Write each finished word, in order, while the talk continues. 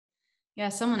Yeah,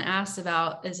 someone asked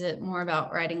about, is it more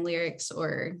about writing lyrics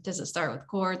or does it start with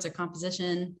chords or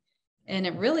composition? And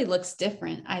it really looks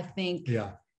different. I think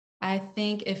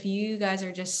if you guys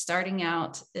are just starting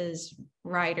out as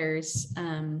writers,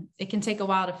 it can take a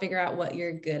while to figure out what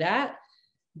you're good at.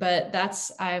 But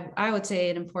that's, I would say,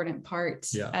 an important part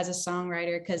as a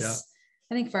songwriter, because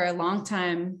I think for a long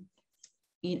time,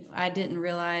 I didn't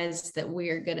realize that we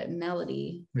are good at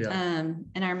melody. And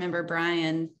I remember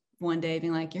Brian one day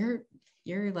being like,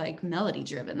 you're like melody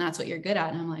driven. That's what you're good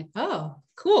at. And I'm like, oh,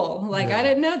 cool. Like, I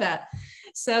didn't know that.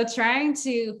 So trying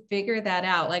to figure that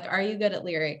out, like, are you good at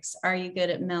lyrics? Are you good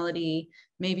at melody?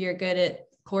 Maybe you're good at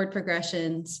chord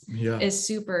progressions is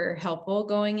super helpful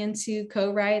going into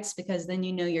co-writes, because then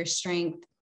you know your strength.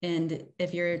 And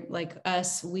if you're like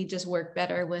us, we just work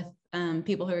better with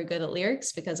people who are good at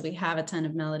lyrics because we have a ton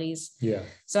of melodies.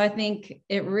 So I think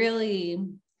it really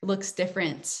looks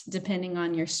different depending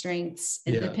on your strengths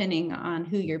and depending on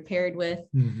who you're paired with.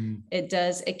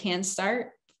 It can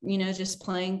start, just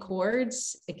playing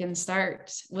chords. It can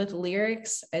start with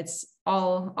lyrics. It's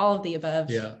all of the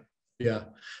above.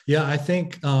 I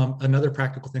think another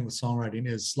practical thing with songwriting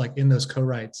is, like, in those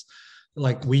co-writes,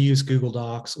 like, we use Google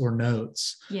Docs or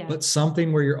notes, but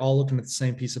something where you're all looking at the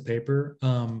same piece of paper.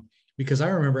 Because I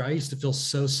remember I used to feel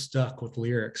so stuck with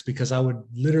lyrics because I would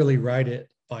literally write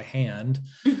it by hand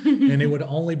and it would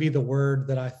only be the word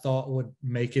that I thought would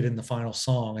make it in the final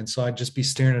song. And so I'd just be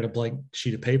staring at a blank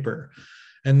sheet of paper.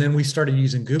 And then we started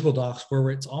using Google Docs,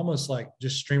 where it's almost like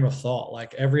just stream of thought,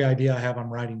 like every idea I have, I'm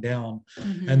writing down.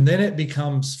 And then it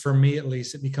becomes, for me at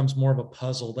least, it becomes more of a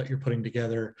puzzle that you're putting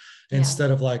together instead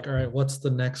of like, all right, what's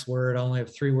the next word? I only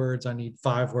have 3 words. I need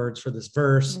 5 words for this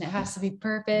verse. And it has to be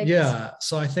perfect.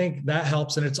 So I think that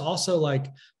helps. And it's also, like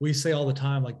we say all the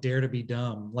time, like, dare to be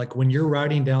dumb. Like, when you're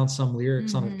writing down some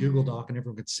lyrics on a Google Doc and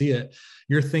everyone could see it,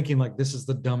 you're thinking like, this is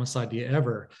the dumbest idea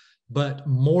ever. But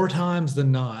more times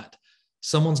than not,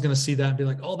 someone's going to see that and be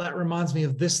like, oh, that reminds me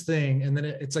of this thing. And then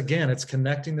it's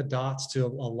connecting the dots to a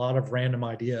lot of random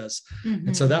ideas.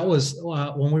 And so that was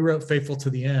when we wrote Faithful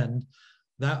to the End,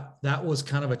 that was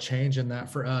kind of a change in that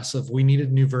for us, of we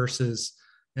needed new verses.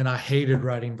 And I hated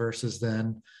writing verses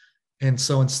then. And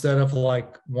so instead of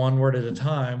like one word at a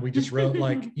time, we just wrote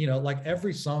like, like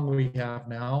every song we have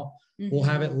now will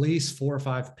have at least 4 or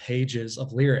 5 pages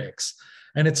of lyrics.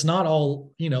 And it's not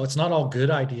all, it's not all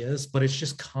good ideas, but it's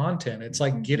just content. It's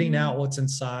like getting out what's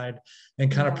inside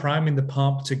and kind of priming the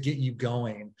pump to get you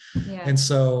going. And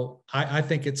so I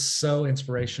think it's so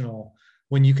inspirational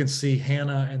when you can see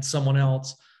Hannah and someone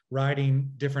else writing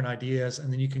different ideas,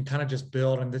 and then you can kind of just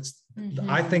build. And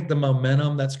I think the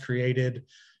momentum that's created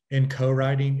in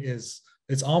co-writing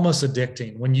it's almost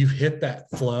addicting when you hit that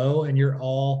flow and you're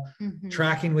all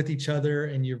tracking with each other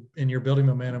and you're building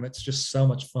momentum. It's just so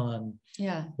much fun.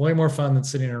 Way more fun than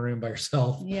sitting in a room by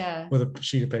yourself with a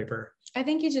sheet of paper. I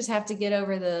think you just have to get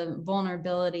over the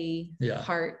vulnerability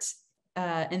part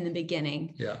in the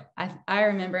beginning. I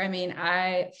remember,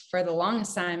 I for the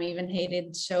longest time even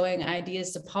hated showing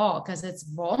ideas to Paul because it's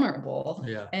vulnerable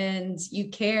and you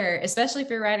care, especially if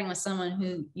you're writing with someone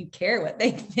who you care what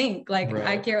they think. Like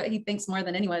I care what he thinks more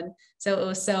than anyone. So it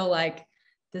was so like,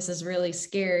 this is really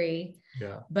scary.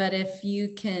 But if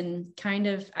you can kind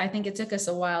of, I think it took us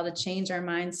a while to change our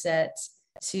mindset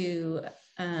to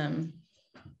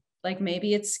like,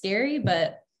 maybe it's scary,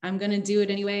 but I'm going to do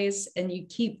it anyways. And you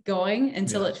keep going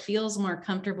until it feels more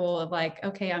comfortable of like,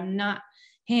 okay, I'm not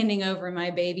handing over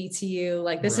my baby to you.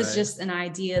 Like, this is just an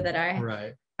idea that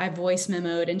I voice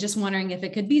memoed and just wondering if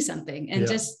it could be something. And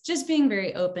just being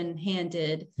very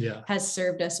open-handed has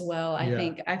served us well.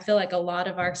 I feel like a lot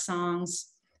of our songs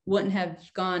wouldn't have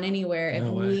gone anywhere if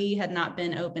we had not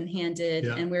been open-handed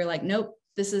and we were like, nope,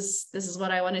 this is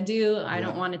what I want to do. I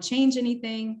don't want to change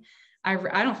anything. I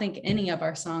don't think any of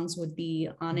our songs would be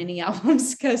on any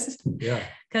albums because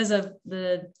of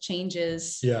the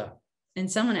changes.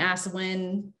 And someone asked,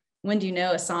 when do you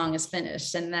know a song is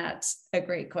finished? And that's a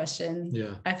great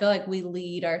question. I feel like we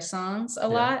lead our songs a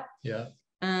lot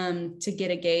to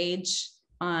get a gauge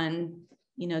on,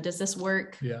 does this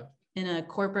work in a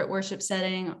corporate worship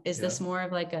setting? Is this more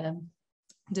of like a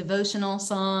devotional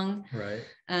song?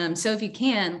 So if you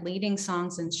can, leading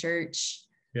songs in church,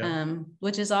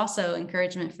 which is also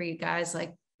encouragement for you guys,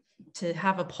 like to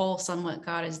have a pulse on what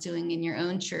God is doing in your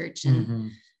own church.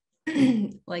 And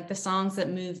like the songs that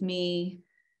move me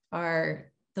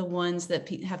are the ones that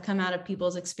have come out of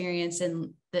people's experience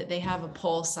and that they have a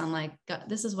pulse on like, God,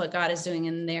 this is what God is doing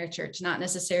in their church, not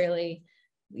necessarily,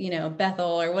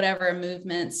 Bethel or whatever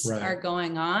movements are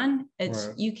going on.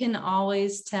 You can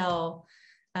always tell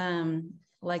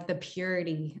like the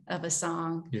purity of a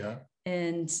song.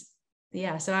 And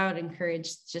yeah, so I would encourage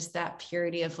just that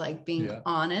purity of like being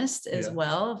honest as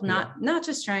well, of not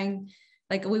just trying,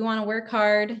 like we want to work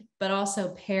hard, but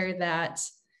also pair that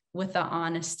with the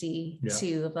honesty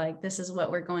too, of like, this is what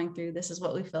we're going through. This is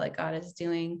what we feel like God is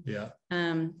doing. Yeah.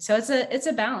 So it's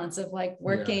a balance of like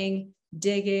working,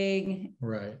 digging,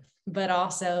 right, but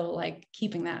also like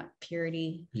keeping that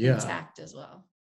purity intact as well.